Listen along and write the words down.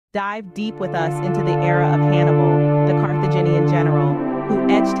Dive deep with us into the era of Hannibal, the Carthaginian general, who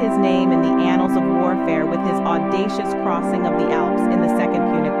etched his name in the annals of warfare with his audacious crossing of the Alps in the Second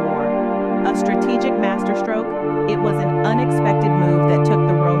Punic War. A strategic masterstroke, it was an unexpected move that took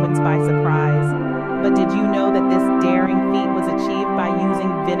the Romans by surprise. But did you know that this daring feat was achieved by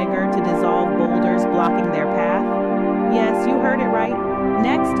using vinegar to dissolve boulders blocking their path? Yes, you heard it right.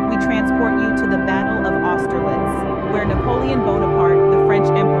 Next, we transport you to the Battle of Austerlitz, where Napoleon Bonaparte, the French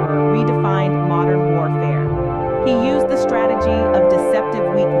emperor, redefined modern warfare. He used the strategy of deceptive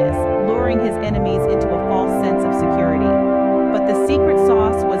weakness, luring his enemies into a false sense of security. But the secret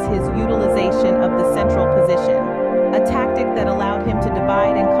sauce was his utilization of the central position, a tactic that allowed him to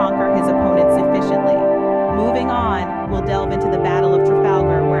divide and conquer his opponents efficiently. Moving on, we'll delve into the Battle of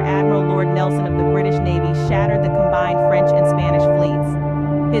Trafalgar, where Admiral Lord Nelson of the British Navy shattered the combined French and Spanish fleets.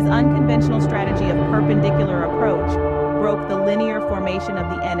 His unconventional strategy of perpendicular approach broke the linear formation of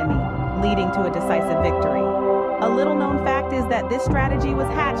the enemy, leading to a decisive victory. A little-known fact is that this strategy was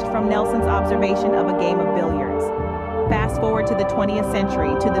hatched from Nelson's observation of a game of billiards. Fast forward to the 20th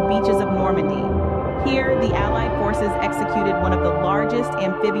century, to the beaches of Normandy. Here, the Allied forces executed one of the largest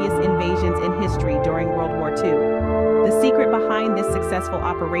amphibious invasions in history during World War II. The secret behind this successful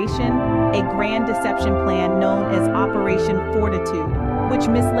operation, a grand deception plan known as Operation Fortitude, which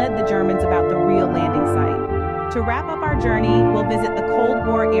misled the Germans about the real landing site. To wrap up our journey, we'll visit the Cold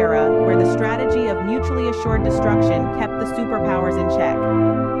War era, where the strategy of mutually assured destruction kept the superpowers in check.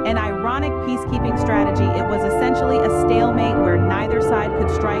 An ironic peacekeeping strategy, it was essentially a stalemate where neither side could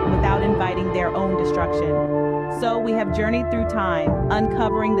strike without inviting their own destruction. So we have journeyed through time,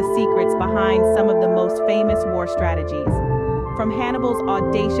 uncovering the secrets behind some of the most famous war strategies. From Hannibal's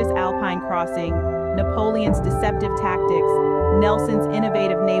audacious Alpine crossing, Napoleon's deceptive tactics, Nelson's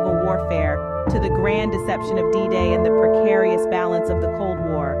innovative naval warfare, to the grand deception of D-Day and the precarious balance of the Cold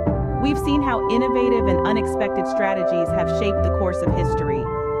War, we've seen how innovative and unexpected strategies have shaped the course of history.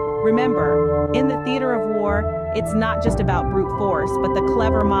 Remember, in the theater of war, it's not just about brute force, but the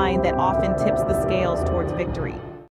clever mind that often tips the scales towards victory.